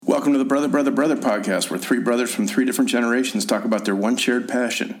Welcome to the Brother, Brother, Brother podcast, where three brothers from three different generations talk about their one shared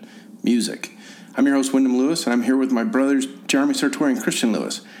passion, music. I'm your host, Wyndham Lewis, and I'm here with my brothers, Jeremy Sartori and Christian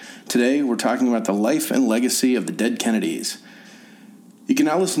Lewis. Today, we're talking about the life and legacy of the dead Kennedys. You can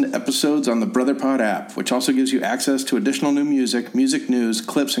now listen to episodes on the BrotherPod app, which also gives you access to additional new music, music news,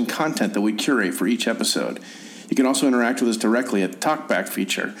 clips, and content that we curate for each episode. You can also interact with us directly at the TalkBack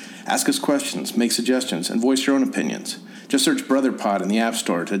feature, ask us questions, make suggestions, and voice your own opinions. Just search BrotherPod in the App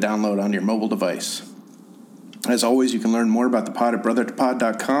Store to download on your mobile device. As always, you can learn more about the pod at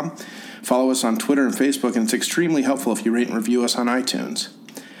brotherpod.com. Follow us on Twitter and Facebook, and it's extremely helpful if you rate and review us on iTunes.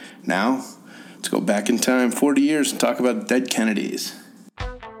 Now, let's go back in time 40 years and talk about dead Kennedys.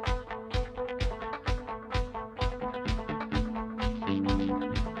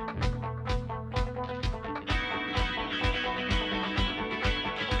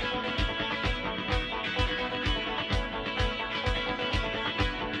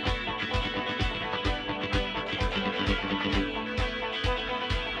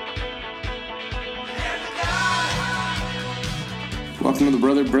 Welcome to the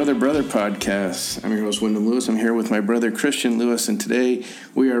Brother, Brother, Brother podcast. I'm your host, Wyndham Lewis. I'm here with my brother, Christian Lewis, and today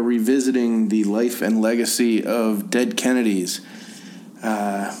we are revisiting the life and legacy of dead Kennedys.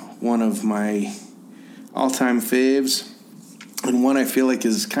 One of my all-time faves, and one I feel like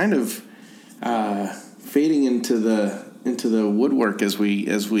is kind of fading into the woodwork as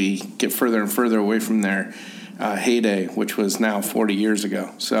we get further and further away from their heyday, which was now 40 years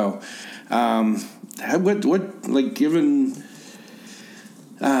ago. So, given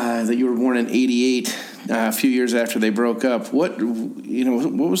that you were born in 88, a few years after they broke up, what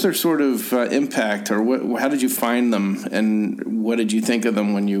was their sort of impact, or how did you find them, and what did you think of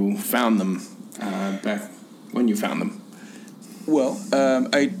them when you found them, back when you found them? Well,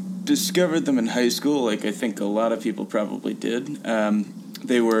 I discovered them in high school, like I think a lot of people probably did.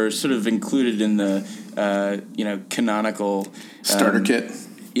 They were sort of included in the, canonical starter kit.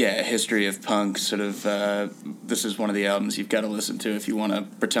 Yeah, history of punk, sort of, this is one of the albums you've got to listen to if you want to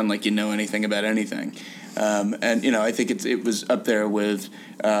pretend like you know anything about anything. I think it was up there with,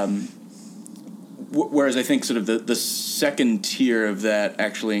 whereas I think sort of the second tier of that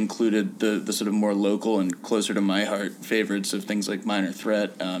actually included the sort of more local and closer to my heart favorites of things like Minor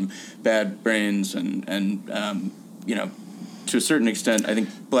Threat, Bad Brains, and to a certain extent, I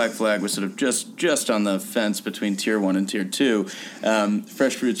think Black Flag was sort of just on the fence between Tier 1 and Tier 2.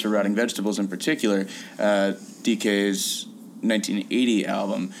 Fresh Fruits or Rotting Vegetables in particular, DK's 1980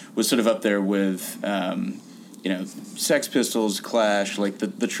 album, was sort of up there with, Sex Pistols, Clash, like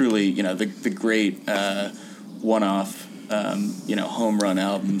the truly, the great one-off, home run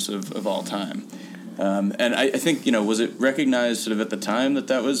albums of all time. And I think, was it recognized sort of at the time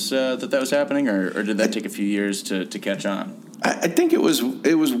that was happening, or did that take a few years to catch on? I think it was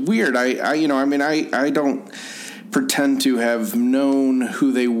weird. I don't pretend to have known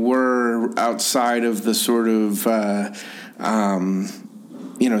who they were outside of the sort of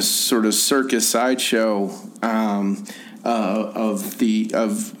circus sideshow of the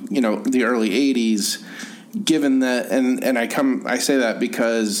early 80s. Given that, and I say that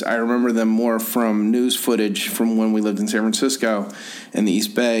because I remember them more from news footage from when we lived in San Francisco in the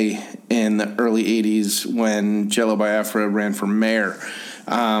East Bay in the early 80s when Jello Biafra ran for mayor.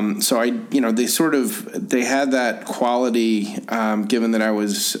 They had that quality, given that I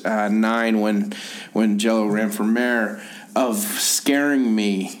was 9 when Jello ran for mayor, of scaring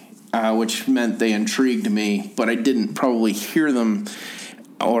me, which meant they intrigued me, but I didn't probably hear them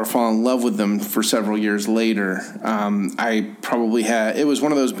or fall in love with them for several years later. It was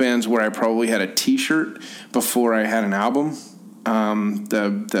one of those bands where I probably had a T-shirt before I had an album.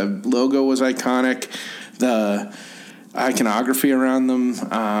 The logo was iconic. The iconography around them,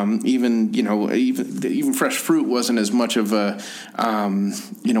 even Fresh Fruit wasn't as much of a,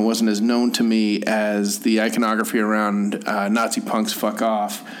 wasn't as known to me as the iconography around Nazi Punks Fuck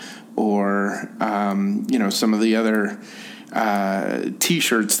Off, or some of the other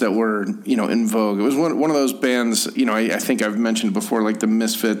T-shirts that were, in vogue. It was one of those bands, I think I've mentioned before, like the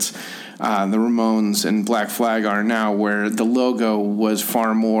Misfits, the Ramones, and Black Flag are now, where the logo was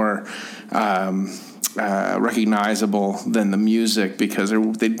far more recognizable than the music, because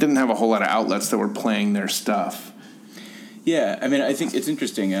they didn't have a whole lot of outlets that were playing their stuff. Yeah, I mean, I think it's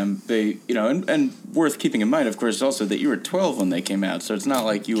interesting. And worth keeping in mind, of course, also that you were 12 when they came out, so it's not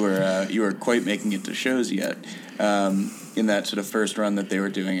like you were quite making it to shows yet. In that sort of first run that they were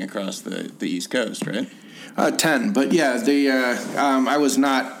doing across the East Coast, right? 10, but yeah, I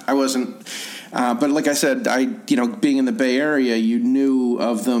wasn't But like I said, being in the Bay Area, you knew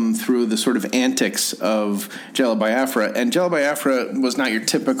of them through the sort of antics of Jello Biafra. And Jello Biafra was not your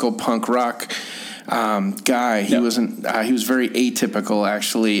typical punk rock guy. He wasn't. He was very atypical,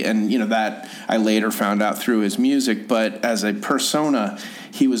 actually, and that I later found out through his music. But as a persona,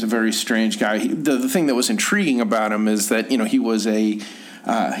 he was a very strange guy. The thing that was intriguing about him is that he was a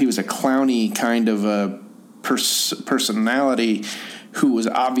clowny kind of a personality who was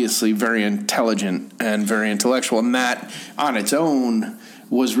obviously very intelligent and very intellectual, and that on its own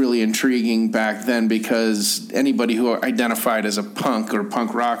was really intriguing back then, because anybody who identified as a punk or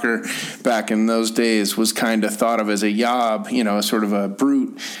punk rocker back in those days was kind of thought of as a yob, sort of a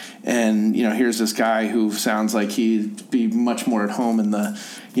brute. And here's this guy who sounds like he'd be much more at home in the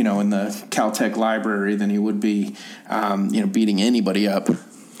Caltech library than he would be beating anybody up.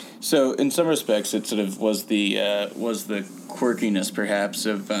 So, in some respects, it sort of was the quirkiness, perhaps,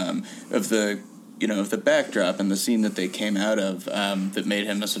 of the backdrop and the scene that they came out of that made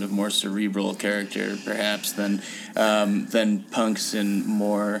him a sort of more cerebral character, perhaps, than punks in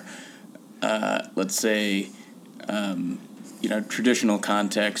more, let's say, traditional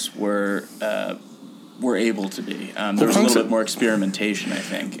contexts were able to be. There was a little bit more experimentation, I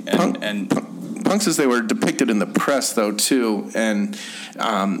think, punks as they were depicted in the press, though, too, and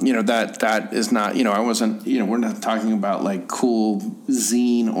that is not, I wasn't, we're not talking about like cool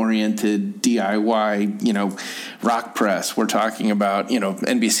zine-oriented DIY, rock press. We're talking about,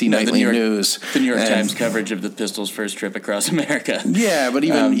 NBC Nightly News, the New York Times coverage of the Pistols' first trip across America. Yeah, but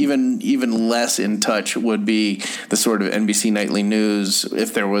even less in touch would be the sort of NBC Nightly News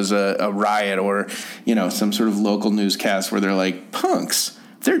if there was a riot or some sort of local newscast where they're like, punks,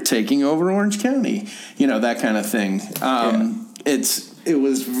 they're taking over Orange County, that kind of thing.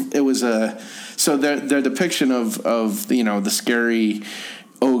 So their depiction of the scary,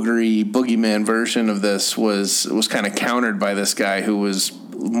 ogre boogeyman version of this was kind of countered by this guy who was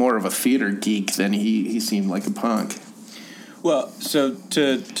more of a theater geek than he seemed like a punk. Well, so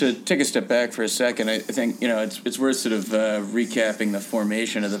to take a step back for a second, I think it's worth sort of recapping the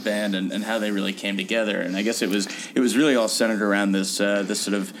formation of the band and how they really came together. And I guess it was really all centered around this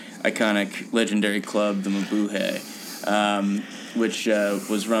sort of iconic, legendary club, the Mabuhay, which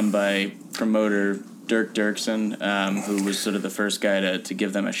was run by promoter Dirk Dirksen, who was sort of the first guy to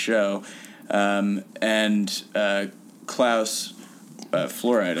give them a show, and Klaus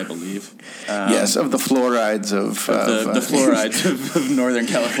Fluoride, I believe. Yes, of the Fluorides of the Fluorides of Northern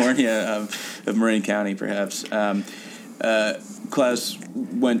California, of Marin County, perhaps. Klaus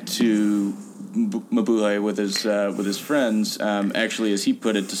went to Mabuhay with his friends, actually, as he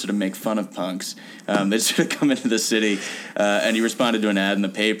put it, to sort of make fun of punks. They sort of come into the city, and he responded to an ad in the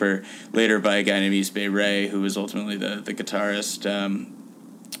paper later by a guy named East Bay Ray, who was ultimately the guitarist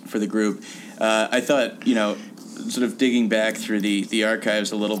for the group. I thought, sort of digging back through the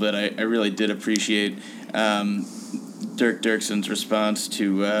archives a little bit, I really did appreciate Dirk Dirksen's response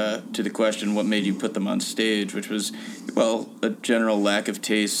to the question, what made you put them on stage, which was, a general lack of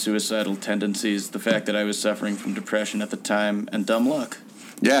taste, suicidal tendencies, the fact that I was suffering from depression at the time, and dumb luck.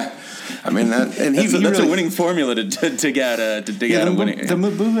 Yeah, I mean that, and that's a winning formula to dig out a winning. The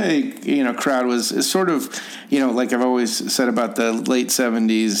Mabuhay, crowd is sort of, like I've always said about the late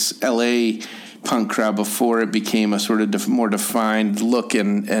 '70s LA punk crowd before it became a sort of more defined look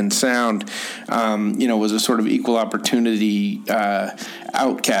and sound, was a sort of equal opportunity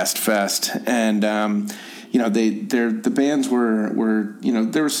outcast fest, and the bands were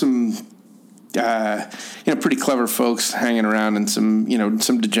there were some pretty clever folks hanging around, and some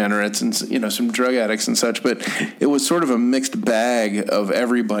degenerates and some drug addicts and such, but it was sort of a mixed bag of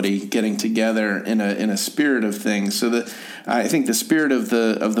everybody getting together in a spirit of things. So I think the spirit of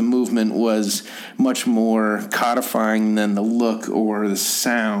the movement was much more codifying than the look or the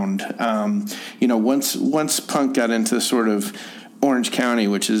sound. Once punk got into sort of Orange County,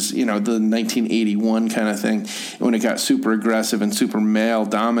 which is, the 1981 kind of thing, when it got super aggressive and super male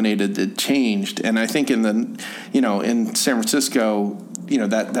dominated, it changed. And I think in San Francisco,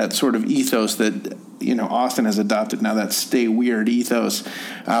 that sort of ethos that, Austin has adopted now, that stay weird ethos,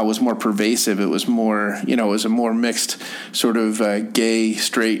 was more pervasive. It was more, it was a more mixed sort of gay,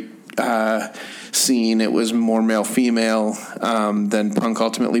 straight scene. It was more male-female than punk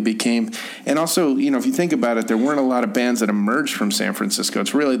ultimately became. And also, if you think about it, there weren't a lot of bands that emerged from San Francisco.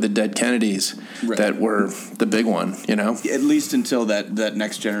 It's really the Dead Kennedys that were the big one, At least until that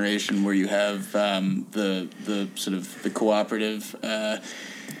next generation where you have the sort of the cooperative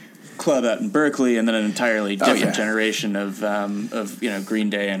club out in Berkeley, and then an entirely different generation of Green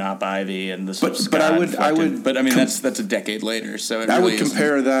Day and Op Ivy and the sort of ska. But I mean that's a decade later, so I would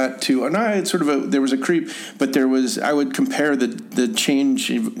compare that to. And I had sort of there was a creep, but I would compare the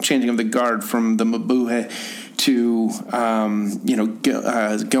changing of the guard from the Mabuhay to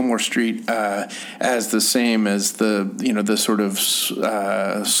Gilmore Street as the same as the sort of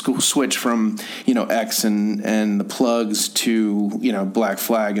switch from X and the Plugs to Black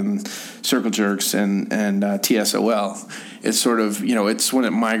Flag and Circle Jerks and TSOL. It's sort of it's when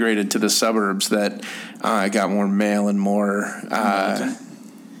it migrated to the suburbs that it got more male and more.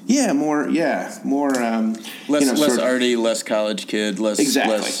 More less arty, less college kid, less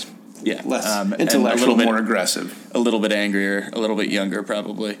exactly. Less intellectual, more aggressive. A little bit angrier, a little bit younger,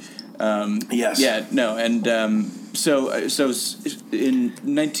 probably. Yes. Yeah, no, and so in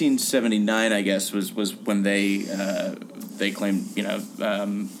 1979, I guess, was when they claimed,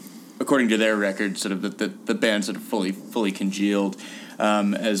 according to their record, sort of that the band sort of fully congealed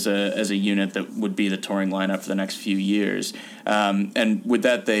as a unit that would be the touring lineup for the next few years. And with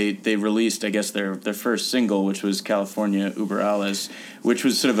that, they released, I guess, their first single, which was California Über Alles, which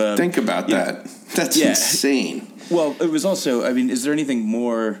was sort of a... Think about that. That's insane. Well, it was also, I mean, is there anything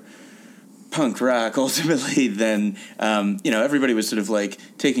more punk rock, ultimately, than, everybody was sort of like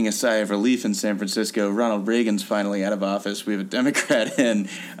taking a sigh of relief in San Francisco. Ronald Reagan's finally out of office. We have a Democrat in...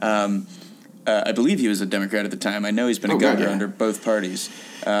 I believe he was a Democrat at the time. I know he's been a governor under both parties.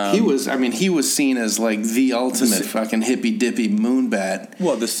 He was seen as like the ultimate fucking hippy-dippy moonbat.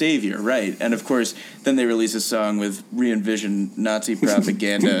 Well, the savior, right. And of course, then they release a song with re-envisioned Nazi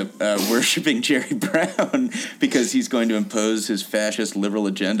propaganda worshipping Jerry Brown because he's going to impose his fascist liberal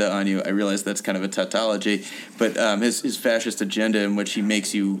agenda on you. I realize that's kind of a tautology, but his fascist agenda in which he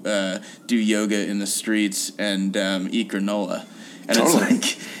makes you do yoga in the streets and eat granola. And It's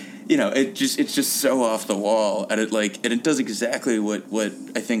like... it's just so off the wall, and it does exactly what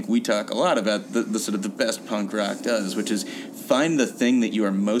I think we talk a lot about the sort of the best punk rock does, which is find the thing that you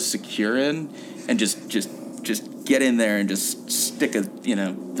are most secure in, and just get in there and just stick a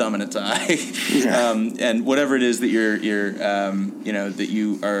thumb in its eye, and whatever it is that you're that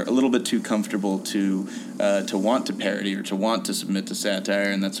you are a little bit too comfortable to want to parody or to want to submit to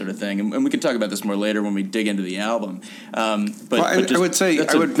satire and that sort of thing. And we can talk about this more later when we dig into the album. I would say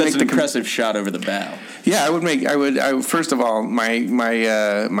that's an impressive shot over the bow. Yeah, I would first of all, my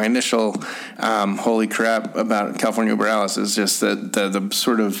initial holy crap about California Über Alles is just that the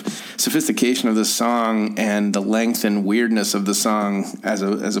sort of sophistication of the song and the length and weirdness of the song as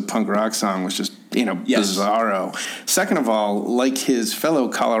a punk rock song was just bizarro. Second of all, like his fellow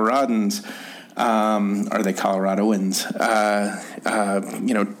Coloradans, are they Coloradoans?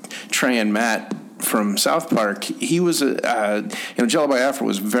 Trey and Matt from South Park, he was Jello Biafra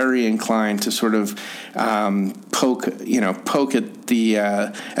was very inclined to sort of poke at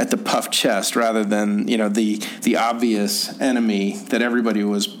the puffed chest rather than the obvious enemy that everybody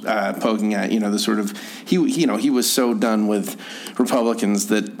was poking at. The sort of he was so done with Republicans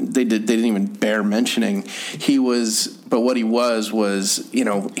that they didn't even bear mentioning. But what he was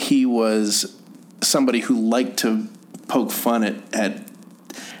he was somebody who liked to poke fun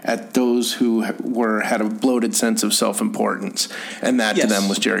at those who had a bloated sense of self-importance, and that to them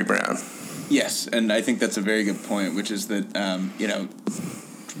was Jerry Brown. Yes, and I think that's a very good point, which is that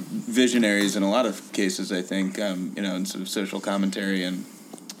visionaries in a lot of cases, I think, in sort of social commentary and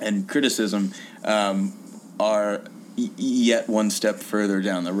criticism, are yet one step further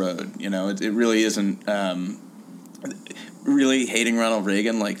down the road. It really isn't. Really hating Ronald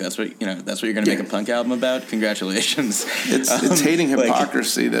Reagan, like that's what you're going to make a punk album about. Congratulations! It's hating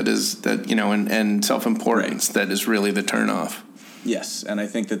hypocrisy and self-importance that is really the turnoff. Yes, and I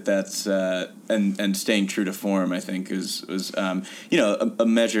think that's and staying true to form. I think was an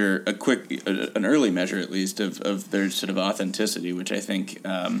early measure at least of their sort of authenticity, which I think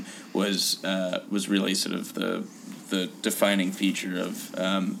was really sort of the defining feature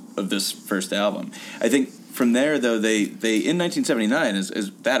of this first album. I think. From there, though, they in 1979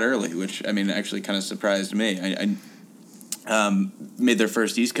 is that early, which I mean actually kind of surprised me. I made their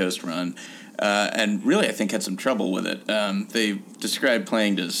first East Coast run, and really I think had some trouble with it. They described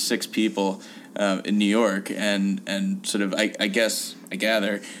playing to 6 people in New York, and sort of I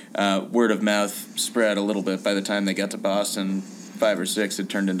gather word of mouth spread a little bit by the time they got to Boston. 5 or 6 had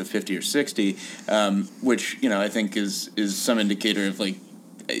turned into 50 or 60, which I think is some indicator of like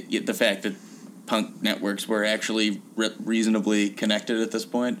the fact that punk networks were actually reasonably connected at this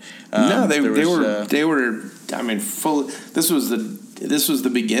point. No, they were. I mean, full. This was the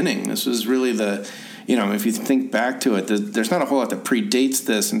beginning. This was really if you think back to it, there's not a whole lot that predates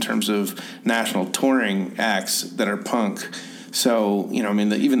this in terms of national touring acts that are punk. So,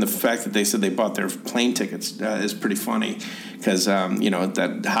 even the fact that they said they bought their plane tickets is pretty funny because,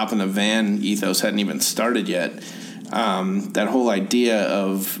 that hop in the van ethos hadn't even started yet. That whole idea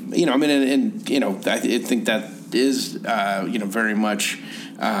of, I think that is, very much,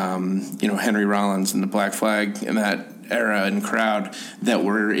 Henry Rollins and the Black Flag and that era and crowd that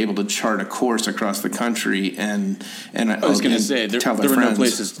were able to chart a course across the country and I was going to say there were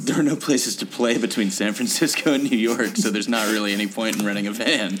no places to play between San Francisco and New York, so there's not really any point in renting a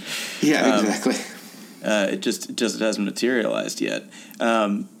van. Yeah, exactly. It just hasn't materialized yet.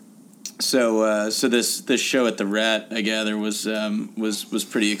 So this show at the Rat, I gather, was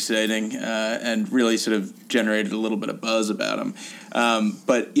pretty exciting and really sort of generated a little bit of buzz about him.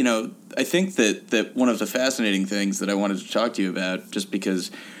 But I think that one of the fascinating things that I wanted to talk to you about, just because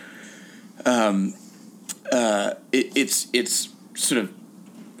it's sort of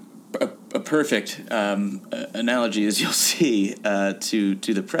a perfect analogy, as you'll see, to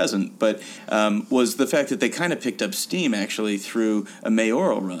the present, but was the fact that they kind of picked up steam actually through a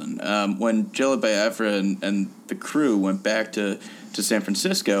mayoral run. When Jello Biafra and the crew went back to San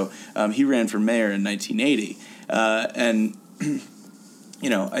Francisco, he ran for mayor in 1980, and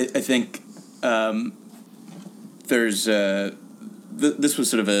I think there's this was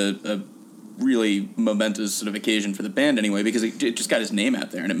sort of a really momentous sort of occasion for the band anyway, because it just got his name out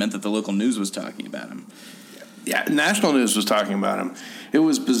there, and it meant that the local news was talking about him. Yeah, national news was talking about him. It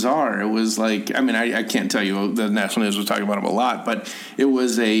was bizarre. It was like, I can't tell you the national news was talking about him a lot, but it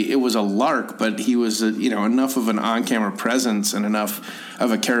was a lark. But he was enough of an on-camera presence and enough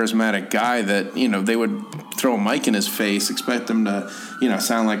of a charismatic guy that they would throw a mic in his face, expect him to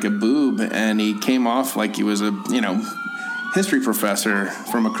sound like a boob, and he came off like he was a history professor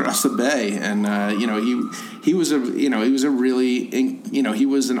from across the bay, and he was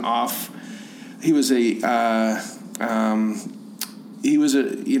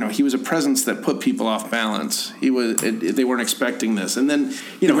a presence that put people off balance. They weren't expecting this, and then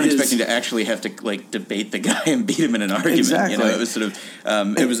they weren't expecting to actually have to debate the guy and beat him in an argument. Exactly. It was sort of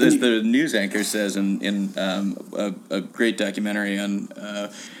it was, as the news anchor says in a great documentary on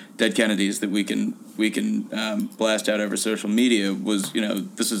Dead Kennedys that we can blast out over social media, was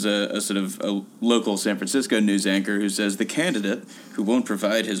this is a sort of a local San Francisco news anchor who says the candidate who won't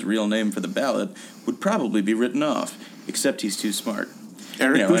provide his real name for the ballot would probably be written off, except he's too smart.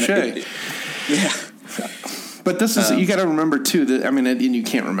 Eric Boucher. Yeah. But this is, you got to remember too that and you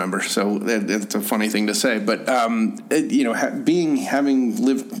can't remember, so it's a funny thing to say. But having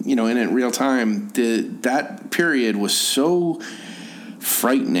lived in it real time, that period was so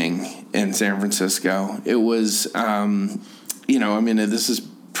frightening in San Francisco. It was, this is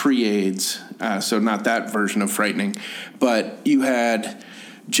pre-AIDS, so not that version of frightening. But you had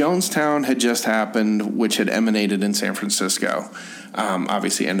Jonestown had just happened, which had emanated in San Francisco.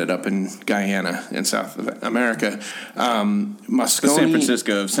 Obviously ended up in Guyana in South America. Moscone, the San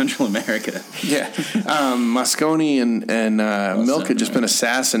Francisco of Central America. Yeah. Moscone and Milk had just been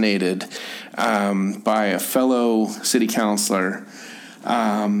assassinated by a fellow city councilor.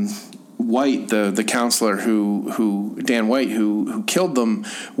 White, the counselor Dan White, who killed them,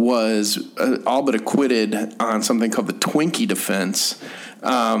 was all but acquitted on something called the Twinkie defense.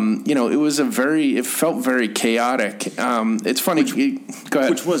 It felt very chaotic. It's funny. Go ahead.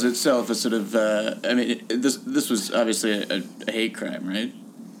 Which was itself a sort of, this was obviously a hate crime, right?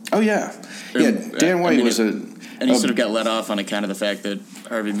 Oh, yeah. Dan White was and he sort of got let off on account of the fact that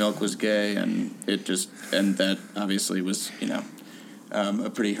Harvey Milk was gay, and that obviously was, a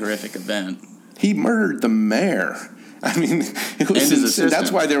pretty horrific event. He murdered the mayor. It was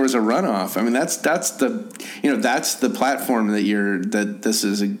that's why there was a runoff. That's the platform that this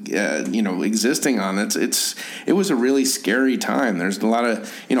is existing on. It was a really scary time. There's a lot of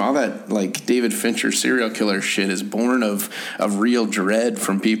all that David Fincher serial killer shit is born of real dread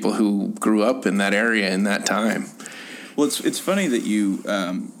from people who grew up in that area in that time. Well, it's funny that you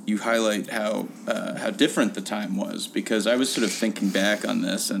highlight how different the time was, because I was sort of thinking back on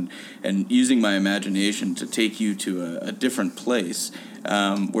this and using my imagination to take you to a different place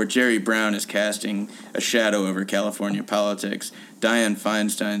where Jerry Brown is casting a shadow over California politics. Dianne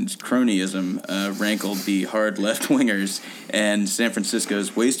Feinstein's cronyism rankled the hard left-wingers, and San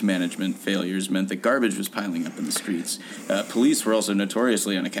Francisco's waste management failures meant that garbage was piling up in the streets. Police were also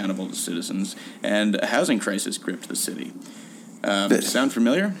notoriously unaccountable to citizens, and a housing crisis gripped the city. Sound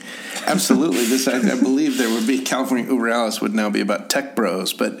familiar? Absolutely. This, I believe, there would be California Uber Alles would now be about tech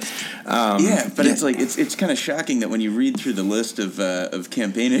bros, but it's like it's kind of shocking that when you read through the list of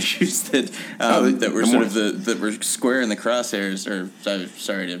campaign issues that were sort of that were square in the crosshairs, or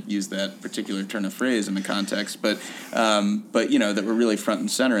sorry to use that particular turn of phrase in the context, but that were really front and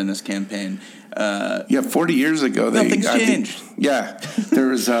center in this campaign. 40 years ago, nothing's changed.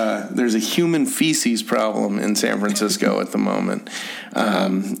 There's a human feces problem in San Francisco at the moment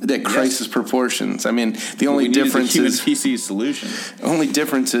that crisis proportions. I mean, the only difference human is feces solution. Only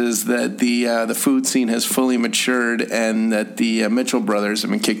difference is that the food scene has fully matured, and that the Mitchell brothers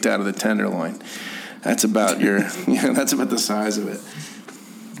have been kicked out of the Tenderloin. That's about that's about the size of it.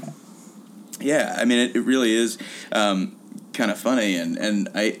 Yeah, I mean, it really is. Kind of funny, and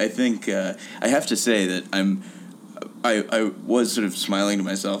I think I have to say that I was sort of smiling to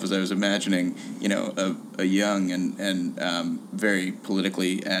myself as I was imagining, a young and very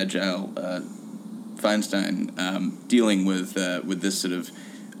politically agile Feinstein dealing with this sort of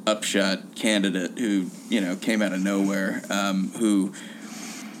upshot candidate who came out of nowhere, who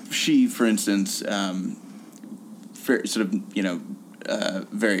she, for instance,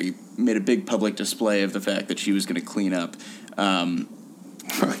 very made a big public display of the fact that she was going to clean up the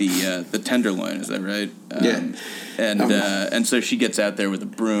Tenderloin. Is that right? And so she gets out there with a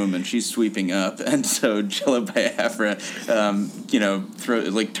broom and she's sweeping up, and so Jello Biafra, turns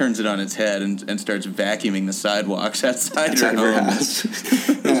it on its head and starts vacuuming the sidewalks outside her home.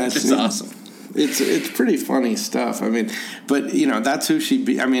 It's awesome. It's pretty funny stuff. I mean, but that's who she'd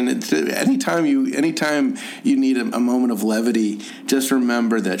be. I mean, anytime you need a moment of levity, just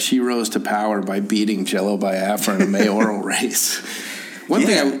remember that she rose to power by beating Jello Biafra in a mayoral race. One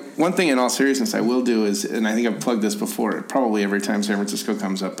thing in all seriousness I will do is, and I think I've plugged this before, probably every time San Francisco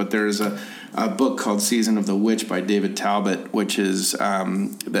comes up, but there's a book called Season of the Witch by David Talbot, which is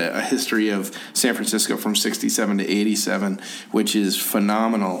a history of San Francisco from 67 to 87, which is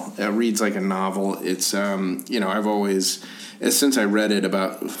phenomenal. It reads like a novel. It's, I've always, since I read it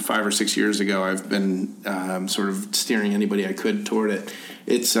about 5 or 6 years ago, I've been sort of steering anybody I could toward it.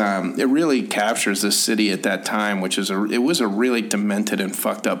 It really captures the city at that time, which is it was a really demented and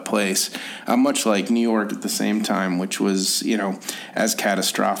fucked up place, much like New York at the same time, which was as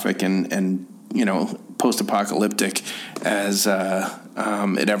catastrophic and post-apocalyptic as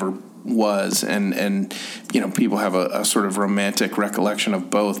it ever was, and people have a sort of romantic recollection of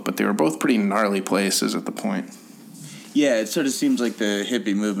both, but they were both pretty gnarly places at the point. Yeah, it sort of seems like the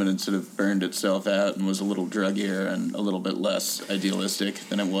hippie movement had sort of burned itself out and was a little druggier and a little bit less idealistic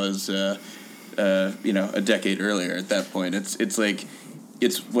than it was, a decade earlier. At that point, it's like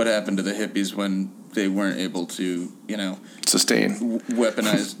it's what happened to the hippies when they weren't able to, sustain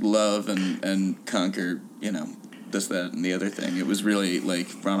weaponize love and conquer, this, that, and the other thing. It was really like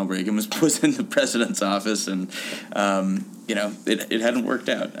Ronald Reagan was in the president's office, and it hadn't worked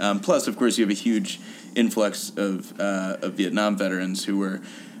out. Plus, of course, you have a huge influx of Vietnam veterans who were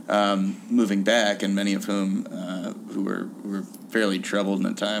moving back, and many of whom who were fairly troubled in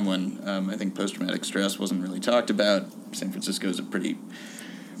a time when I think post-traumatic stress wasn't really talked about. San Francisco is a pretty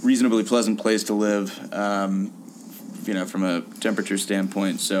reasonably pleasant place to live, from a temperature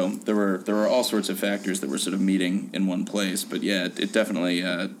standpoint. So there were all sorts of factors that were sort of meeting in one place. But yeah, it definitely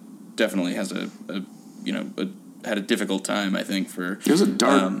has had a difficult time, I think, for... It was a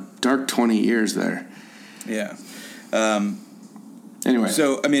dark 20 years there. Yeah. Anyway.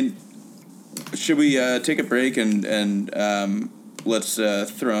 So, I mean, should we take a break and let's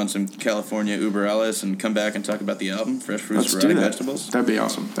throw on some California Uber Alles and come back and talk about the album, Fresh Fruits, Rotting Vegetables? That'd be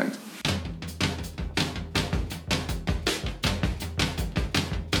awesome. Thanks.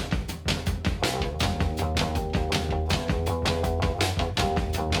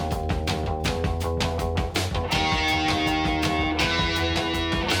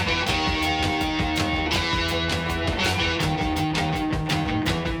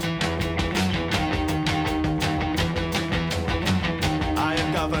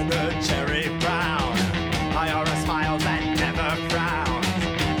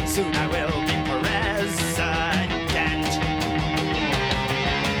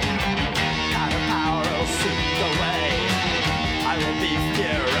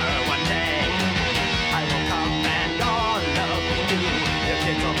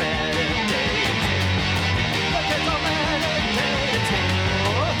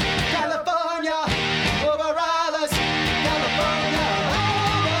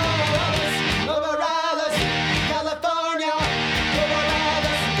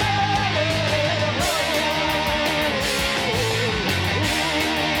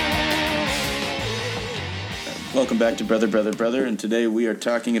 Welcome back to Brother, Brother, Brother, and today we are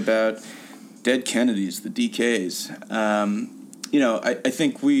talking about Dead Kennedys, the DKs. I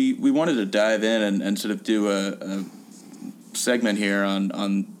think we wanted to dive in and sort of do a segment here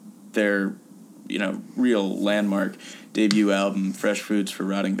on their, real landmark debut album, Fresh Fruits for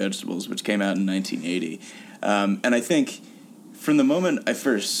Rotting Vegetables, which came out in 1980. And I think from the moment I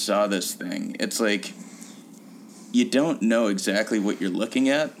first saw this thing, it's like you don't know exactly what you're looking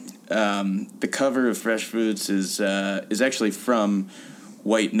at. The cover of Fresh Fruits is actually from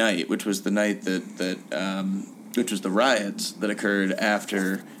White Night, which was the night which was the riots that occurred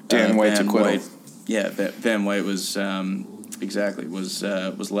after Dan White's acquittal. Van White was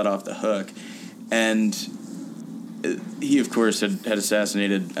was let off the hook, and he of course had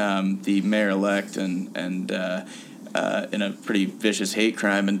assassinated the mayor-elect and in a pretty vicious hate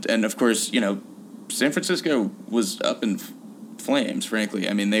crime, and of course San Francisco was up in flames, frankly.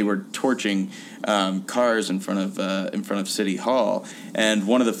 I mean, they were torching cars in front of City Hall, and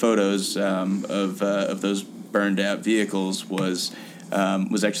one of the photos of those burned out vehicles was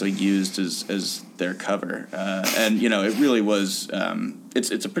actually used as their cover, and it really was.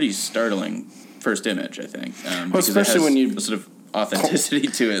 It's a pretty startling first image, I think. Because especially when you a sort of authenticity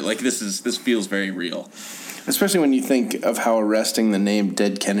to it, like this feels very real. Especially when you think of how arresting the name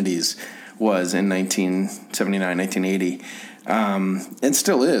Dead Kennedys was in 1979, 1980. And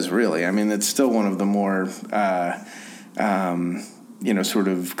still is, really. I mean, it's still one of the more, sort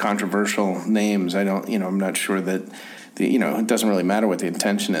of controversial names. I'm not sure that, it doesn't really matter what the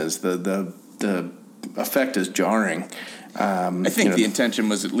intention is. The effect is jarring. I think the intention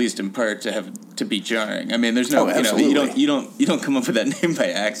was at least in part to be jarring. I mean, there's no, absolutely. you don't come up with that name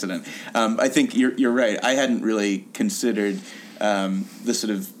by accident. I think you're right. I hadn't really considered the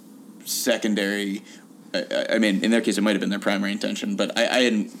sort of secondary. I mean, in their case, it might have been their primary intention, but I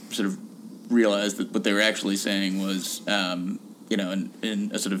hadn't sort of realized that what they were actually saying was, in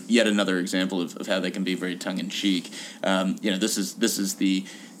a sort of yet another example of how they can be very tongue in cheek. This is the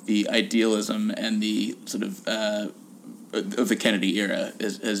idealism and the sort of the Kennedy era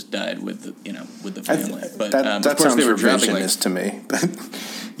has died with the family. But that of course sounds they were dropping revisionist to me.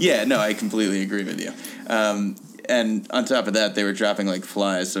 Yeah, no, I completely agree with you. And on top of that, they were dropping like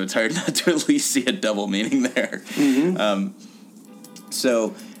flies, so it's hard not to at least see a double meaning there. Mm-hmm. And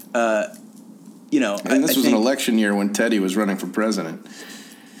this was an election year when Teddy was running for president.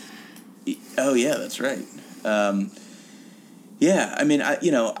 Oh yeah, that's right. I mean,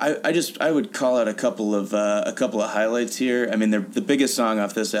 I would call out a couple of highlights here. I mean, the biggest song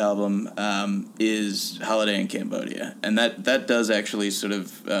off this album is "Holiday in Cambodia," and that does actually sort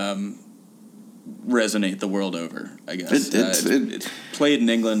of resonate the world over, I guess. It's played in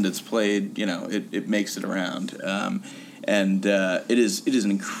England. It's played, it makes it around, and it is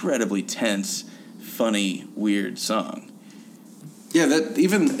an incredibly tense, funny, weird song. Yeah, that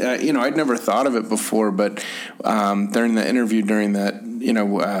even I'd never thought of it before, but during the interview, during that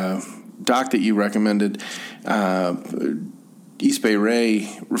doc that you recommended, East Bay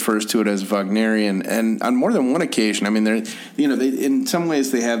Ray refers to it as Wagnerian, and on more than one occasion, I mean, they in some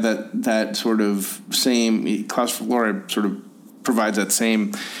ways they have that sort of same. Klaus Flora sort of provides that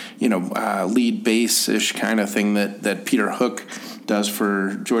same, lead bass-ish kind of thing that Peter Hook does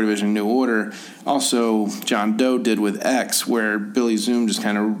for Joy Division New Order. Also, John Doe did with X, where Billy Zoom just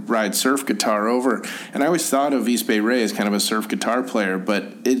kind of rides surf guitar over. And I always thought of East Bay Ray as kind of a surf guitar player,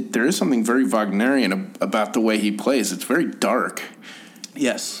 but there is something very Wagnerian about the way he plays. It's very dark.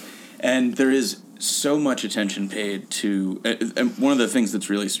 Yes, and there is so much attention paid to, and one of the things that's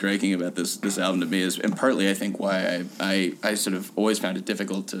really striking about this album to me is, and partly I think why I sort of always found it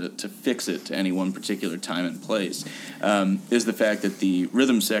difficult to fix it to any one particular time and place, is the fact that the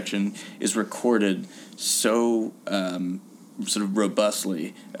rhythm section is recorded so sort of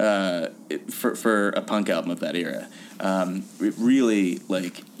robustly for a punk album of that era. It really,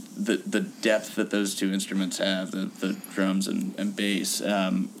 like, the depth that those two instruments have, the drums and bass,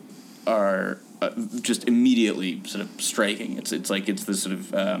 are just immediately sort of striking. It's like it's this sort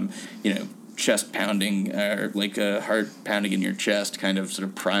of chest pounding or like a heart pounding in your chest kind of sort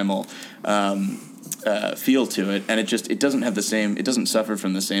of primal feel to it, and it doesn't have the same. It doesn't suffer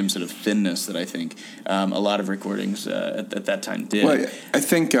from the same sort of thinness that I think a lot of recordings at that time did. Well, I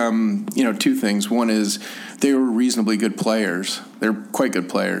think two things. One is they were reasonably good players. They're quite good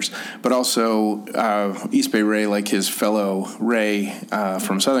players, but also East Bay Ray, like his fellow Ray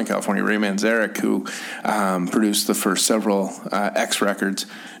from Southern California, Ray Manzarek, who produced the first several X records,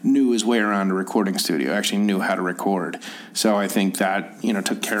 knew his way around a recording studio. Actually knew how to record. So I think that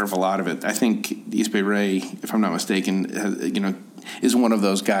took care of a lot of it. I think East Bay Ray, if I'm not mistaken, is one of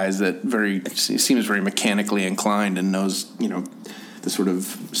those guys that seems very mechanically inclined and knows, the sort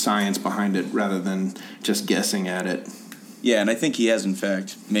of science behind it rather than just guessing at it. Yeah, and I think he has, in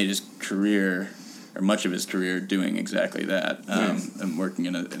fact, made his career, or much of his career, doing exactly that, and working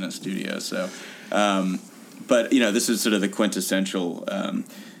in a studio. So, but, this is sort of the quintessential,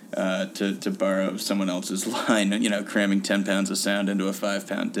 to borrow someone else's line, cramming 10 pounds of sound into a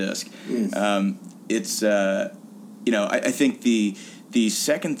 5-pound disc. It's, I think the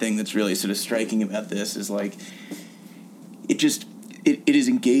second thing that's really sort of striking about this is, like, it is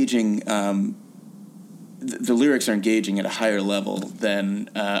engaging. The lyrics are engaging at a higher level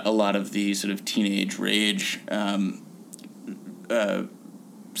than a lot of the sort of teenage rage,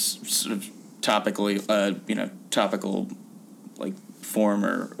 sort of topical like form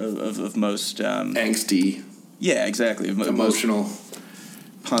of most angsty. Yeah, exactly. Emotional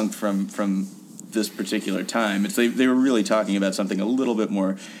punk from this particular time. They were really talking about something a little bit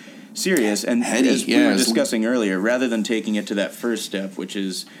more serious, and heady, as we were discussing earlier, rather than taking it to that first step, which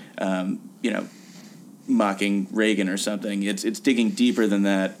is mocking Reagan or something, it's digging deeper than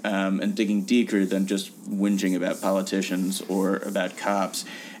that, and digging deeper than just whinging about politicians or about cops,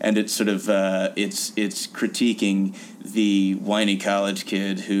 and it's sort of it's critiquing the whiny college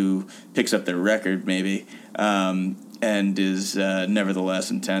kid who picks up their record maybe, and is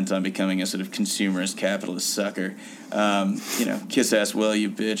nevertheless intent on becoming a sort of consumerist capitalist sucker. Kiss ass well, you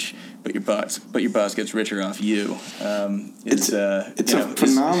bitch, but your boss gets richer off you. It's a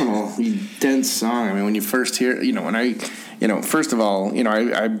phenomenally dense song. I mean, when you first hear, first of all,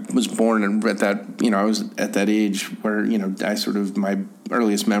 I was born at that, I was at that age where, I sort of, my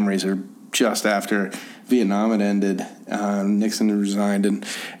earliest memories are just after Vietnam had ended, Nixon had resigned, and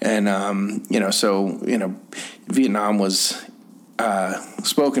so Vietnam was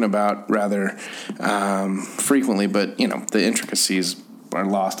spoken about rather frequently, but the intricacies are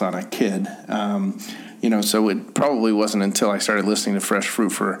lost on a kid. So it probably wasn't until I started listening to Fresh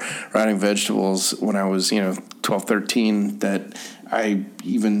Fruit for Rotting Vegetables when I was 12, 13 that I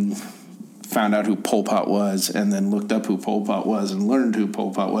even found out who Pol Pot was, and then looked up who Pol Pot was and learned who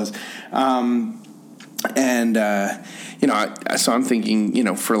Pol Pot was. So I'm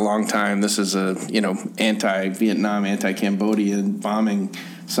thinking, for a long time, this is a, anti-Vietnam, anti-Cambodian bombing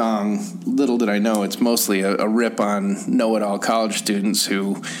song. Little did I know it's mostly a rip on know-it-all college students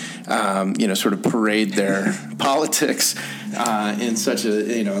who, sort of parade their politics in such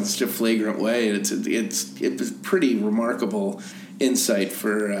a flagrant way. It was pretty remarkable insight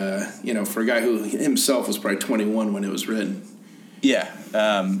for a guy who himself was probably 21 when it was written. Yeah,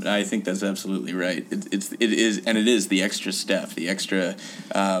 I think that's absolutely right. It is the extra step, the extra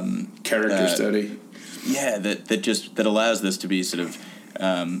character study. Yeah, that allows this to be sort of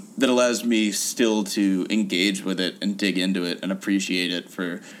that allows me still to engage with it and dig into it and appreciate it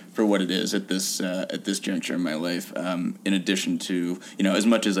for what it is at this juncture in my life. In addition to as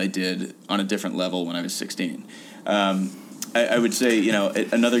much as I did on a different level when I was 16. I would say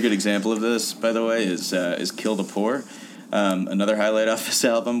another good example of this, by the way, is Kill the Poor. Another highlight off this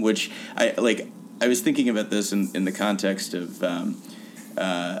album, which I was thinking about this in the context of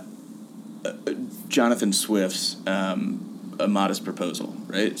Jonathan Swift's A Modest Proposal,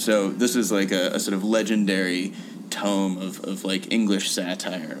 right? So this is like a sort of legendary tome of like English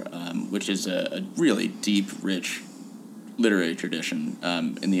satire, which is a really deep, rich literary tradition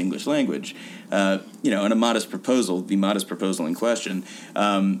in the English language. And A Modest Proposal, the modest proposal in question,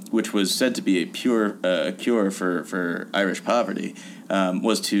 which was said to be a cure for Irish poverty,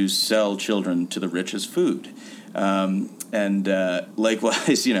 was to sell children to the rich as food. And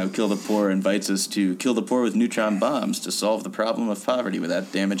likewise, Kill the Poor invites us to kill the poor with neutron bombs to solve the problem of poverty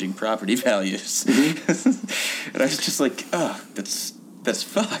without damaging property values. Mm-hmm. And I was just like, oh, that's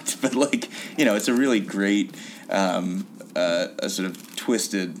fucked. But it's a really great, a sort of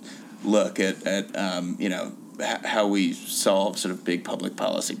twisted look at how we solve sort of big public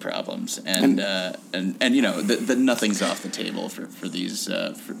policy problems, and that nothing's off the table for these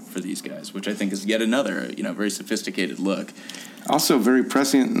guys, which I think is yet another very sophisticated look. Also very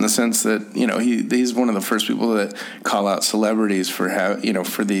prescient in the sense that he's one of the first people that call out celebrities for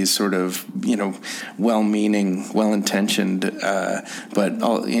for these sort of well-meaning, well-intentioned, but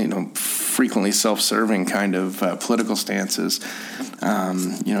all frequently self-serving kind of political stances.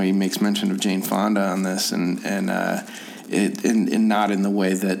 He makes mention of Jane Fonda on this, and not in the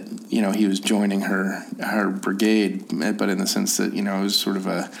way that he was joining her brigade, but in the sense that it was sort of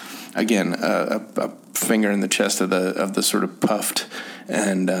a finger in the chest of the sort of puffed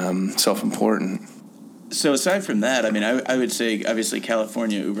and self-important. So aside from that, I mean, I would say obviously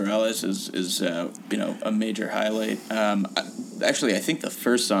California Über Alles is a major highlight. actually, I think the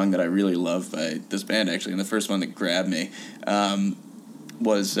first song that I really loved by this band, actually, and the first one that grabbed me,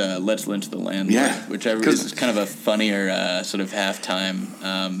 was Let's Lynch the Landlord, which is kind of a funnier sort of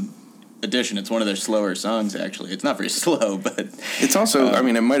halftime addition. It's one of their slower songs, actually. It's not very slow, but... It's also, I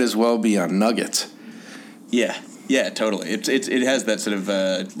mean, it might as well be on Nuggets. Yeah, totally. It has that sort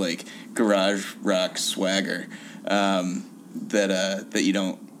of, like, garage rock swagger that you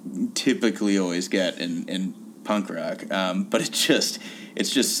don't typically always get in punk rock. But it's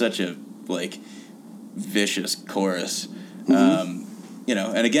just such a, like, vicious chorus. Mm-hmm. You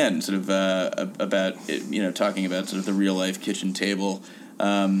know, and again, sort of about, you know, talking about sort of the real life kitchen table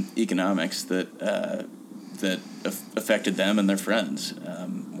economics that affected them and their friends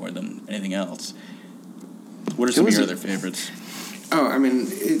more than anything else. What are some of your other favorites? Oh, I mean,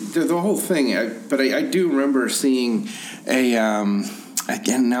 the whole thing. But I do remember seeing a.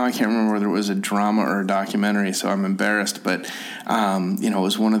 Again, now I can't remember whether it was a drama or a documentary, so I'm embarrassed. But you know, it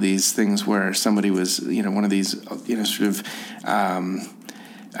was one of these things where somebody was, you know, one of these, you know, sort of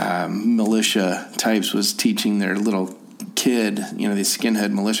militia types was teaching their little kid, you know, these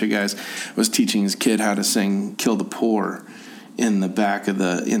skinhead militia guys, was teaching his kid how to sing "Kill the Poor" in the back of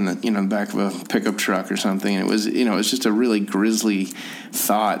back of a pickup truck or something. And it was, you know, it was just a really grisly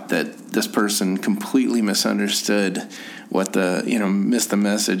thought that this person completely misunderstood what missed the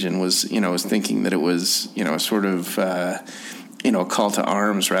message and was thinking that it was, you know, a sort of, a call to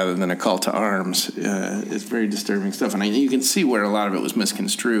arms rather than a call to arms. It's very disturbing stuff. And you can see where a lot of it was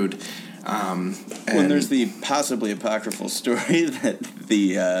misconstrued. When there's the possibly apocryphal story that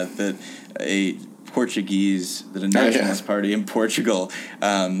a nationalist party in Portugal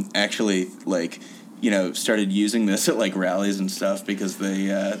actually, like, you know, started using this at, like, rallies and stuff because they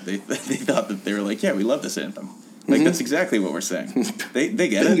thought that they were like, yeah, we love this anthem. Like, that's exactly what we're saying. They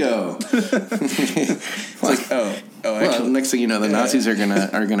get Bingo. it. It's like, actually. Well, next thing you know, the Nazis are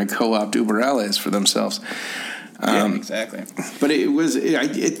gonna co-opt Uber Alles for themselves. Yeah, exactly. But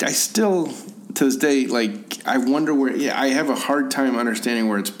I still, to this day, like, I wonder where. Yeah, I have a hard time understanding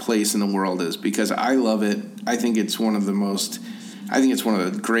where its place in the world is because I love it. I think it's one of the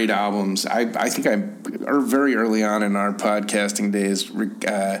great albums. I think very early on in our podcasting days,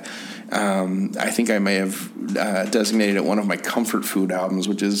 I think I may have designated it one of my comfort food albums,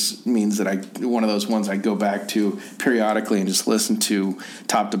 which means that one of those ones I go back to periodically and just listen to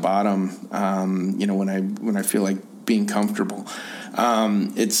top to bottom. You know, when I feel like being comfortable.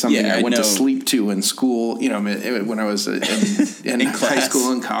 It's something I went to sleep to in school. You know, when I was in high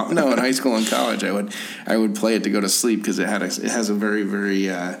school and college. No, in high school and college, I would play it to go to sleep because it has a very, very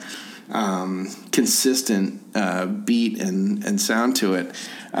consistent beat and sound to it.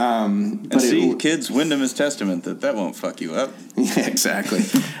 But kids, Wyndham is testament that won't fuck you up. Yeah, exactly.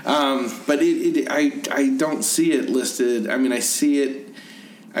 But I don't see it listed. I mean, I see it.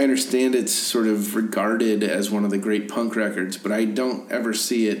 I understand it's sort of regarded as one of the great punk records, but I don't ever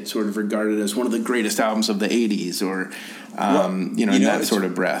see it sort of regarded as one of the greatest albums of the 80s or, in that sort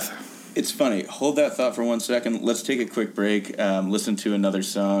of breath. It's funny. Hold that thought for 1 second. Let's take a quick break, listen to another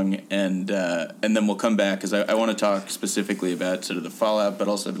song, and then we'll come back because I want to talk specifically about sort of the fallout, but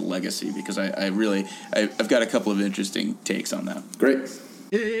also the legacy because I've got a couple of interesting takes on that. Great.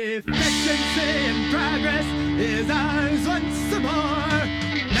 Efficiency and progress is ours once more.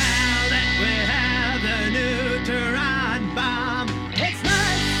 Now that we have the neutron bomb, it's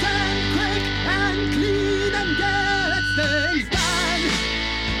nice and quick and clean and gets things done.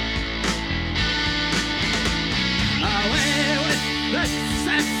 Away with the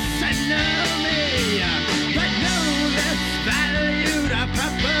sensational me, but no less valued a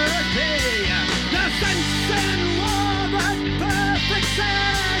property. The sense and war, but perfect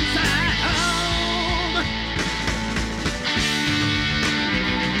sense at home.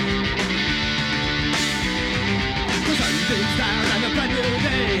 The sun beams down on a brand new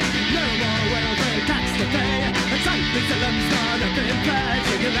day. No more welfare tax to pay. And something Salem's gonna be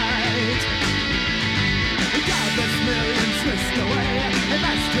flashing a light. Godless millions whisked away. At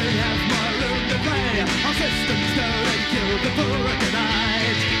last we have more room to play. Our systems go and kill the poor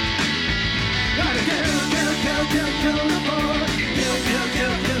tonight. Gotta kill the poor. Kill the poor.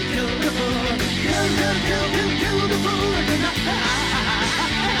 Kill the poor tonight.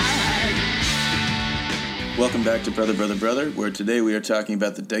 Welcome back to Brother, Brother, Brother, where today we are talking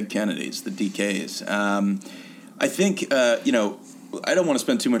about the Dead Kennedys, the DKs. I think, I don't want to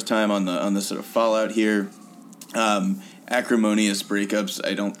spend too much time on the sort of fallout here. Acrimonious breakups,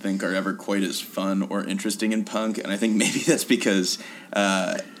 I don't think, are ever quite as fun or interesting in punk, and I think maybe that's because,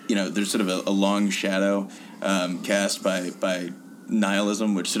 there's sort of a long shadow cast by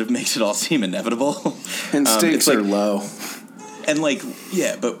nihilism, which sort of makes it all seem inevitable. And stakes are low. And like,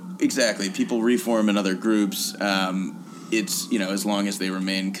 yeah, but exactly, people reform in other groups. It's, as long as they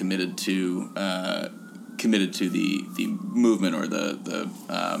remain committed to the movement or the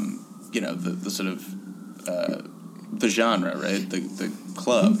sort of the genre, right? The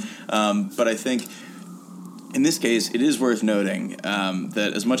club. But I think in this case, it is worth noting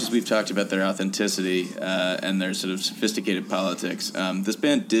that as much as we've talked about their authenticity and their sort of sophisticated politics, this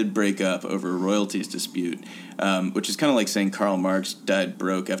band did break up over a royalties dispute, which is kind of like saying Karl Marx died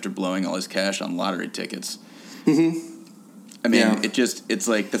broke after blowing all his cash on lottery tickets. Mm-hmm. I mean, it's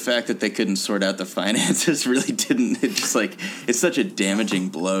like the fact that they couldn't sort out the finances really didn't. It's such a damaging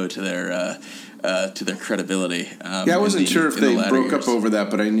blow to their credibility. I wasn't sure if they broke up over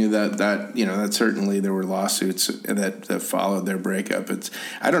that, but I knew that certainly there were lawsuits that followed their breakup.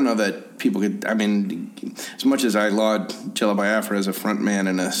 I don't know that people could. I mean, as much as I laud Jello Biafra as a frontman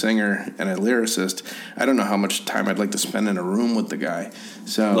and a singer and a lyricist, I don't know how much time I'd like to spend in a room with the guy.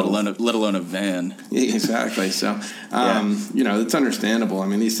 So let alone a van. Exactly. So it's understandable. I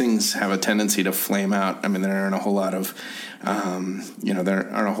mean, these things have a tendency to flame out. I mean, there aren't a whole lot of bands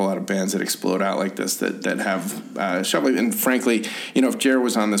that explode out like this that have shoveling. And frankly, if Jared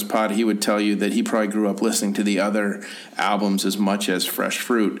was on this pod, he would tell you that he probably grew up listening to the other albums as much as Fresh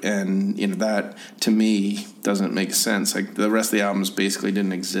Fruit, and that to me doesn't make sense. Like, the rest of the albums basically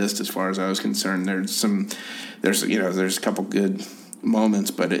didn't exist as far as I was concerned. There's a couple good moments,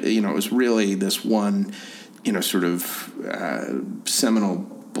 but it was really this one sort of seminal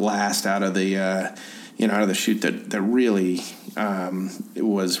blast out of the out of the chute that really it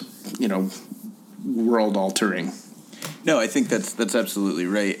was world altering. No, I think that's absolutely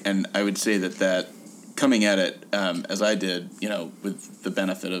right, and I would say that coming at it as I did, with the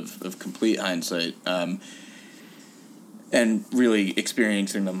benefit of complete hindsight, and really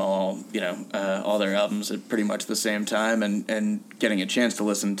experiencing them all, all their albums at pretty much the same time, and getting a chance to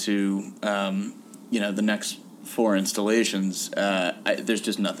listen to, the next 4 installations, there's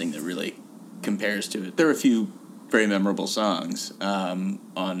just nothing that really compares to it. There are a few very memorable songs on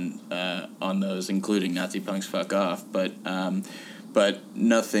those, including Nazi Punks Fuck Off, but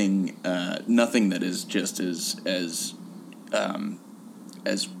nothing that is just as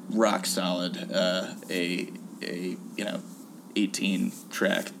rock solid a 18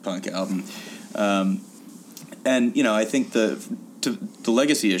 track punk album. And I think the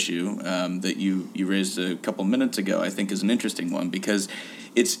legacy issue that you raised a couple minutes ago, I think, is an interesting one, because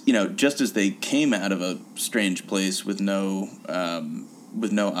it's just as they came out of a strange place with no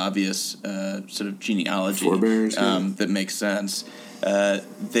obvious sort of genealogy that makes sense.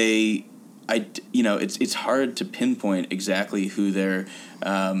 It's hard to pinpoint exactly who their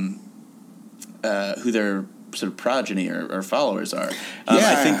sort of progeny or followers are.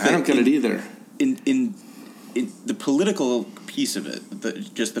 I don't get it either. In the political piece of it,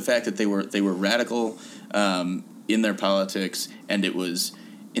 just the fact that they were radical in their politics, and it was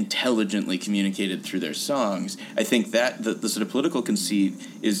intelligently communicated through their songs. I think that the sort of political conceit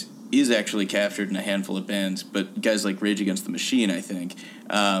is actually captured in a handful of bands, but guys like Rage Against the Machine, I think.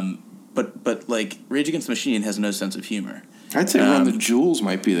 But like Rage Against the Machine has no sense of humor. I'd say Run the Jewels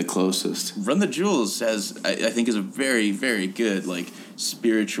might be the closest. Run the Jewels I think is a very, very good, like,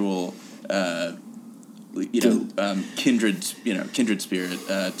 spiritual kindred spirit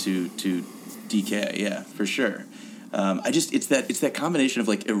to DK, yeah, for sure. It's that combination of,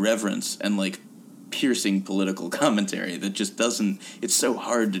 like, irreverence and, like, piercing political commentary that just doesn't. It's so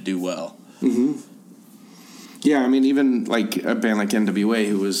hard to do well. Mm-hmm. Yeah, I mean, even like a band like NWA,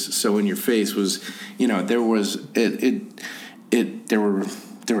 who was so in your face, was, there was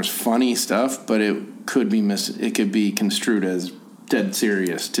there was funny stuff, but it could be construed as dead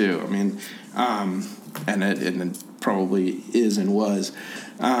serious too. I mean, and it probably is and was.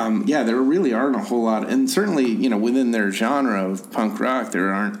 There really aren't a whole lot, and certainly, within their genre of punk rock,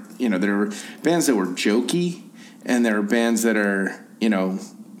 there aren't, there are bands that were jokey, and there are bands that are,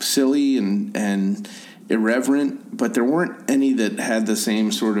 silly and irreverent, but there weren't any that had the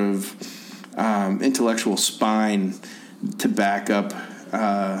same sort of intellectual spine to back up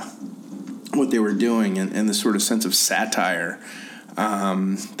what they were doing, and the sort of sense of satire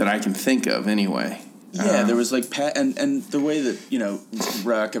that I can think of anyway. Yeah, there was like and the way that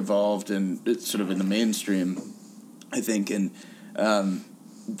rock evolved, and it's sort of in the mainstream, I think, in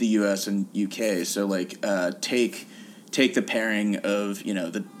the U.S. and UK. So like take the pairing of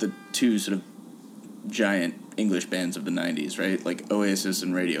the two sort of giant English bands of the 90s, right? Like Oasis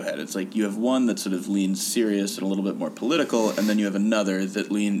and Radiohead. It's like you have one that sort of leans serious and a little bit more political, and then you have another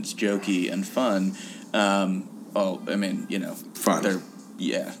that leans jokey and fun. Fun. They're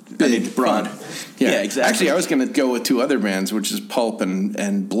yeah, big, broad. Yeah, exactly. Actually, I was going to go with two other bands, which is Pulp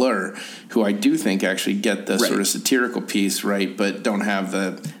and Blur, who I do think actually get the sort of satirical piece right, but don't have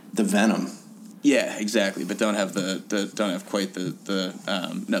the venom. Yeah, exactly. But don't have don't have quite the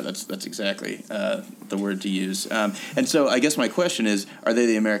no. That's exactly the word to use. And so I guess my question is: are they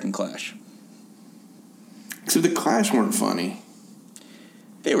the American Clash? So the Clash weren't funny.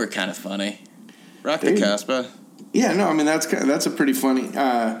 They were kind of funny. Rock the Casbah. Yeah, no, I mean that's a pretty funny.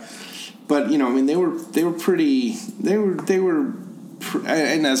 But I mean they were pretty.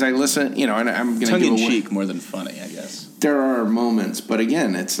 And as I listen, and I'm going to tongue in cheek more than funny, I guess. There are moments, but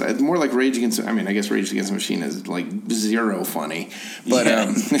again, it's more like Rage Against. I mean, I guess Rage Against the Machine is like zero funny, but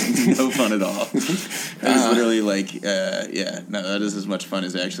no fun at all. It was literally like, no, that is as much fun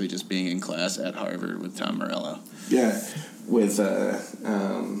as actually just being in class at Harvard with Tom Morello. Yeah, with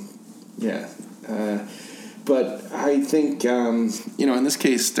but I think in this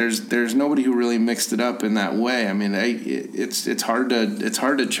case, there's nobody who really mixed it up in that way. I mean, it's hard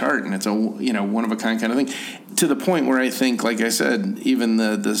to chart, and it's a one of a kind of thing, to the point where I think, like I said, even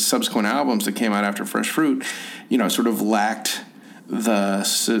the subsequent albums that came out after Fresh Fruit, sort of lacked the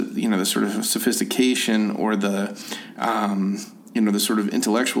sort of sophistication or the sort of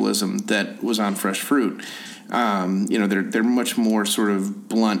intellectualism that was on Fresh Fruit. They're much more sort of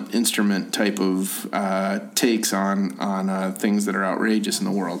blunt instrument type of takes on things that are outrageous in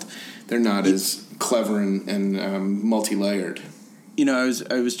the world. They're not as clever and multi-layered. I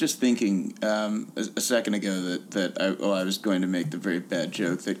was just thinking a second ago that I was going to make the very bad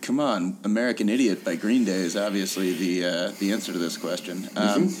joke that, come on, American Idiot by Green Day is obviously the answer to this question.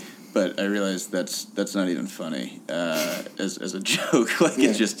 But I realized that's not even funny as a joke. Like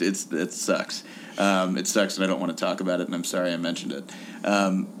it sucks. It sucks, and I don't want to talk about it. And I'm sorry I mentioned it.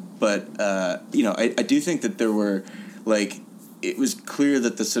 But I do think that there were it was clear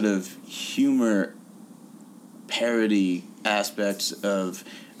that the sort of humor parody aspects of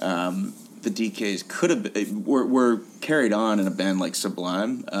the DKs were carried on in a band like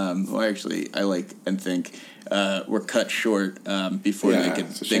Sublime, who I like and think were cut short before they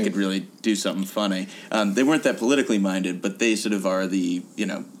could really do something funny. They weren't that politically minded, but they sort of are they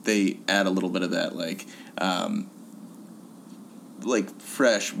add a little bit of that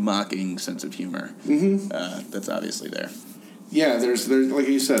fresh mocking sense of humor. That's obviously there. Yeah, there's like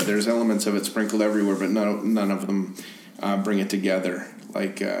you said, there's elements of it sprinkled everywhere, but none of them bring it together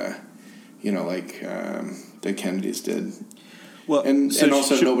like the Kennedys did. Well, and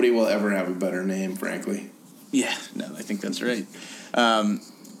also nobody will ever have a better name, frankly. Yeah, no, I think that's right.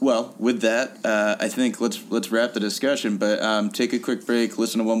 Well, with that, I think let's wrap the discussion. But take a quick break,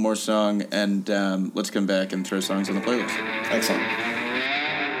 listen to one more song, and let's come back and throw songs on the playlist. Excellent.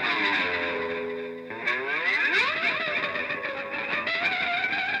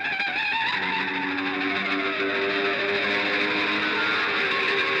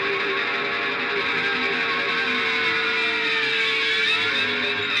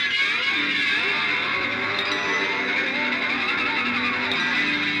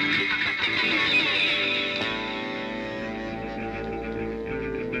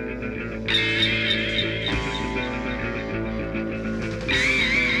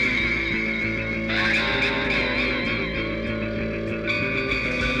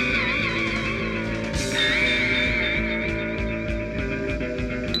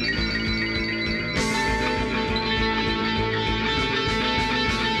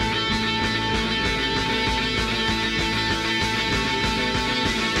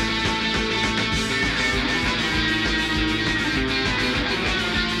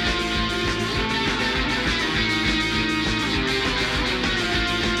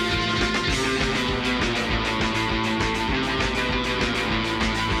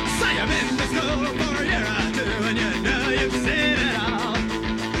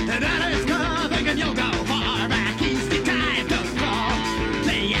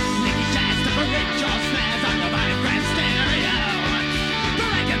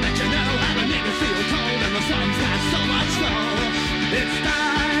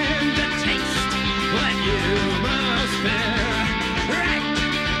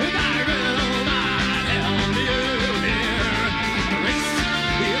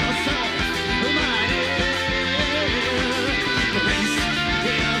 Yourself, my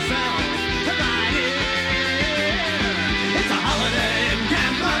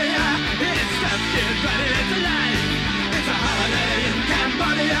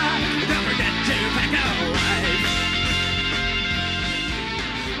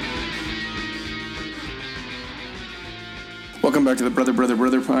Welcome back to the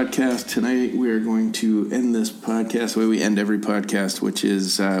Brother podcast. Tonight we are going to end this podcast the way we end every podcast, which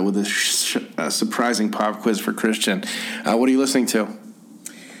is with a surprising pop quiz for Christian. What are you listening to?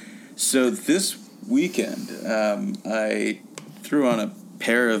 So this weekend, I threw on a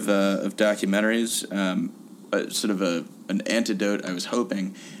pair of documentaries, sort of an antidote, I was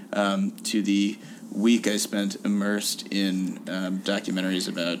hoping, to the week I spent immersed in documentaries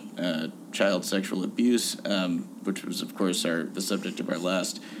about child sexual abuse, which was, of course, the subject of our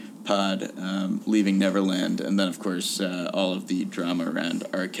last pod, Leaving Neverland, and then, of course, all of the drama around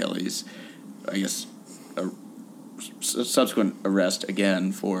R. Kelly's, I guess, subsequent arrest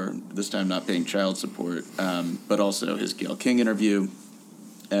again for this time not paying child support, but also his Gayle King interview.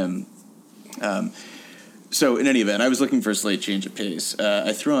 So in any event, I was looking for a slight change of pace.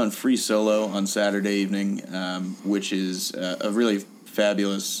 I threw on Free Solo on Saturday evening, which is a really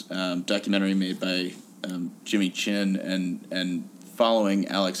fabulous documentary made by Jimmy Chin and following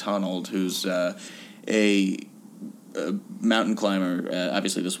Alex Honnold, who's a mountain climber.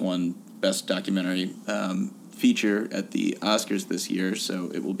 Obviously, this won Best Documentary feature at the Oscars this year,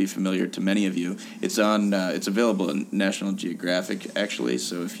 so it will be familiar to many of you. It's on. It's available in National Geographic, actually.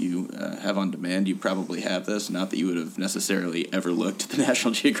 So if you have on demand, you probably have this. Not that you would have necessarily ever looked at the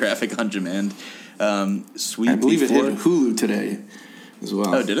National Geographic on demand. Sweet. I believe Before. It hit Hulu today as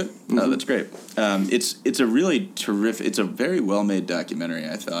well. Oh, did it? Mm-hmm. Oh, that's great. It's a really terrific. It's a very well made documentary,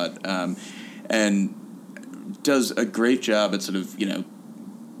 I thought, and does a great job at sort of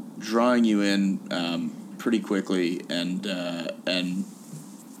drawing you in pretty quickly and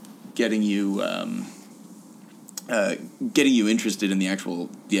getting you interested in the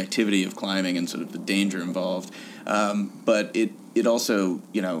activity of climbing and sort of the danger involved. But it also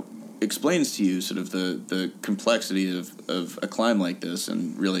explains to you sort of the complexity of a climb like this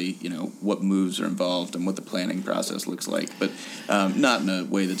and really what moves are involved and what the planning process looks like, but not in a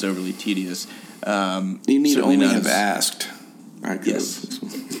way that's overly tedious. You need only have asked. Yes.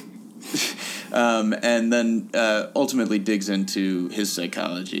 And then ultimately digs into his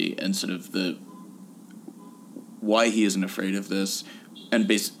psychology and sort of why he isn't afraid of this, and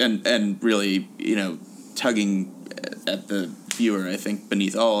really tugging at the viewer. I think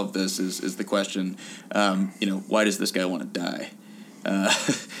beneath all of this is the question, why does this guy want to die?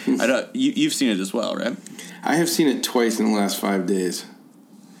 You've seen it as well, right? I have seen it twice in the last 5 days.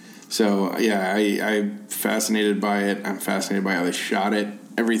 So yeah, I'm fascinated by it. I'm fascinated by how they shot it,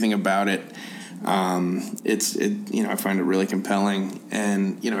 everything about it. I find it really compelling,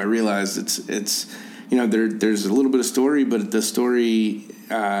 and I realize it's there's a little bit of story, but the story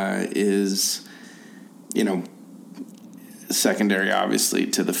is secondary, obviously,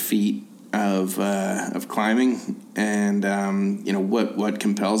 to the feat of climbing, and what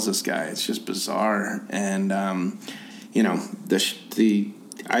compels this guy. It's just bizarre, and I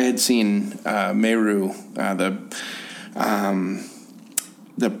had seen Meru,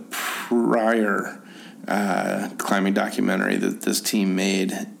 the prior climbing documentary that this team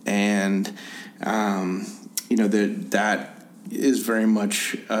made, and that is very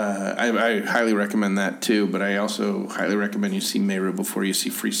much I highly recommend that too, but I also highly recommend you see Meru before you see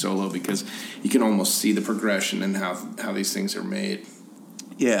Free Solo, because you can almost see the progression and how these things are made.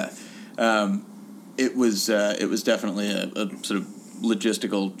 Yeah. It was definitely a sort of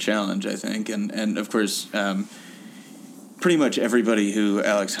logistical challenge, I think, and of course pretty much everybody who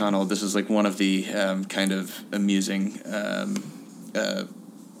Alex Honnold, this is like one of the kind of amusing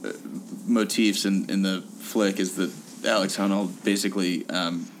motifs in the flick, is that Alex Honnold basically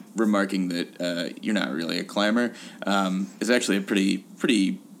remarking that you're not really a climber is actually a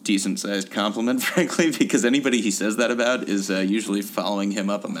pretty decent-sized compliment, frankly, because anybody he says that about is usually following him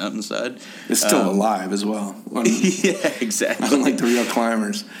up a mountainside. It's still alive as well. Yeah, exactly. Unlike the real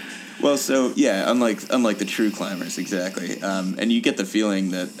climbers. Well, so yeah, unlike the true climbers, exactly. And you get the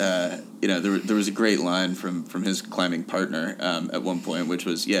feeling that there was a great line from his climbing partner at one point, which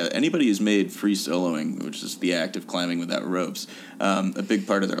was, anybody who's made free soloing, which is the act of climbing without ropes, a big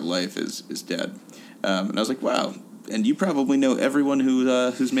part of their life is dead. And I was like, wow. And you probably know everyone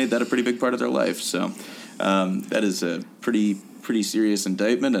who's made that a pretty big part of their life. So that is a pretty serious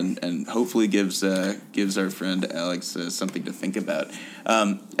indictment, and hopefully gives our friend Alex something to think about.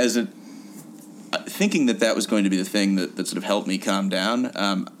 Thinking that was going to be the thing that sort of helped me calm down,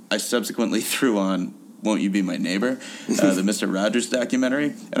 I subsequently threw on Won't You Be My Neighbor, the Mr. Rogers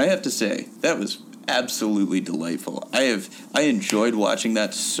documentary, and I have to say that was absolutely delightful. I enjoyed watching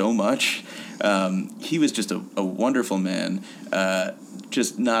that so much. He was just a wonderful man,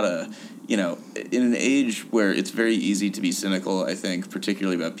 just not in an age where it's very easy to be cynical, I think,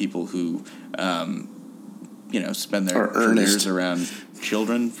 particularly about people who spend their Or earnest. careers around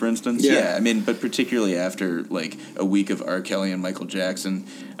children, for instance. Yeah. I mean, but particularly after like a week of R. Kelly and Michael Jackson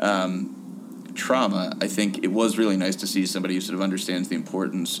trauma, I think it was really nice to see somebody who sort of understands the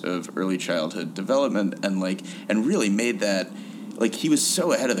importance of early childhood development and really made that. Like, he was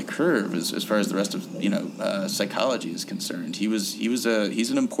so ahead of the curve as far as the rest of psychology is concerned. He's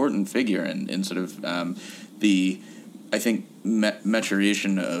an important figure in sort of the, I think,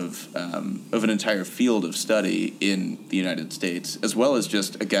 maturation of an entire field of study in the United States, as well as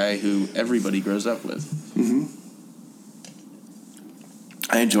just a guy who everybody grows up with. Mm-hmm.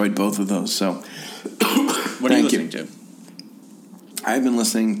 I enjoyed both of those. So, what are you listening to? I've been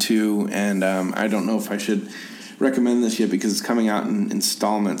listening to, and I don't know if I should recommend this yet because it's coming out in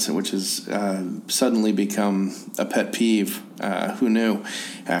installments, which has suddenly become a pet peeve. Who knew?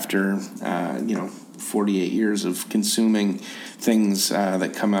 After 48 years of consuming things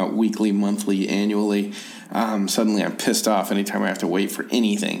that come out weekly, monthly, annually, suddenly I'm pissed off anytime I have to wait for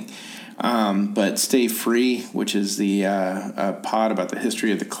anything. But Stay Free, which is the pod about the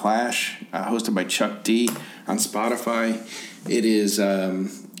history of the Clash, hosted by Chuck D on Spotify. It is,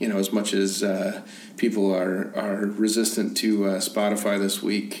 as much as people are resistant to Spotify this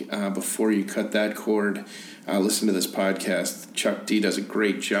week, before you cut that cord, listen to this podcast. Chuck D does a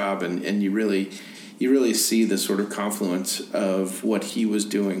great job, and you really see the sort of confluence of what he was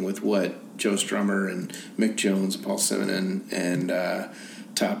doing with what Joe Strummer and Mick Jones, Paul Simonon, and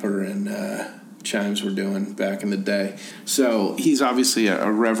Topper and Chimes were doing back in the day. So he's obviously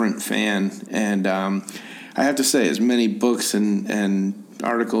a reverent fan, and I have to say, as many books and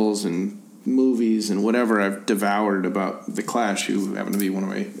articles and movies and whatever I've devoured about The Clash, who happen to be one of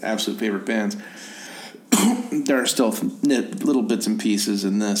my absolute favorite bands, there are still little bits and pieces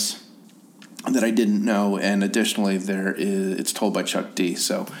in this that I didn't know, and additionally, it's told by Chuck D.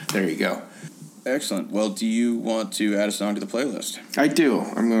 So there you go. Excellent. Well, do you want to add a song to the playlist? I do.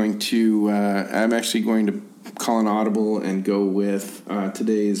 I'm actually going to call an audible and go with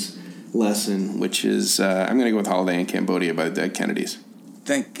today's lesson, which is I'm going to go with Holiday in Cambodia by the Dead Kennedys.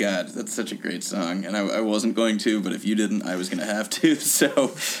 Thank God. That's such a great song. And I wasn't going to, but if you didn't, I was going to have to. So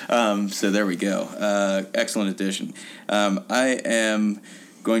there we go. Excellent addition. I am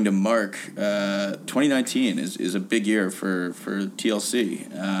going to mark 2019 is a big year for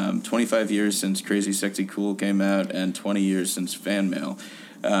TLC. 25 years since Crazy Sexy Cool came out and 20 years since Fan Mail.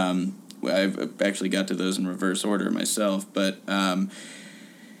 I've actually got to those in reverse order myself, but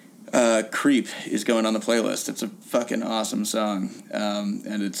Creep is going on the playlist. It's a fucking awesome song,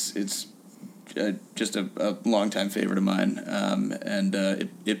 and it's just a longtime favorite of mine, and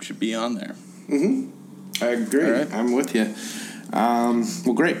it should be on there. Mm-hmm. I agree. All right. I'm with you.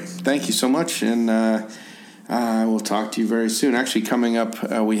 Well, great. Thank you so much, and we'll talk to you very soon. Actually, coming up,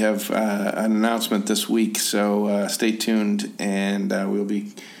 we have an announcement this week, so stay tuned, and we'll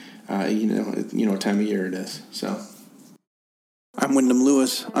be, what time of year it is. So, I'm Wyndham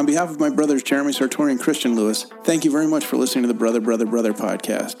Lewis. On behalf of my brothers Jeremy Sartori and Christian Lewis, thank you very much for listening to the Brother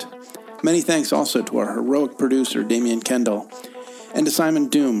podcast. Many thanks also to our heroic producer, Damian Kendall, and to Simon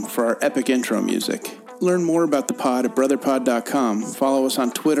Doom for our epic intro music. Learn more about the pod at brotherpod.com. Follow us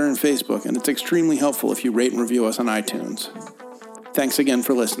on Twitter and Facebook, and it's extremely helpful if you rate and review us on iTunes. Thanks again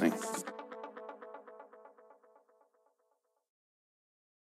for listening.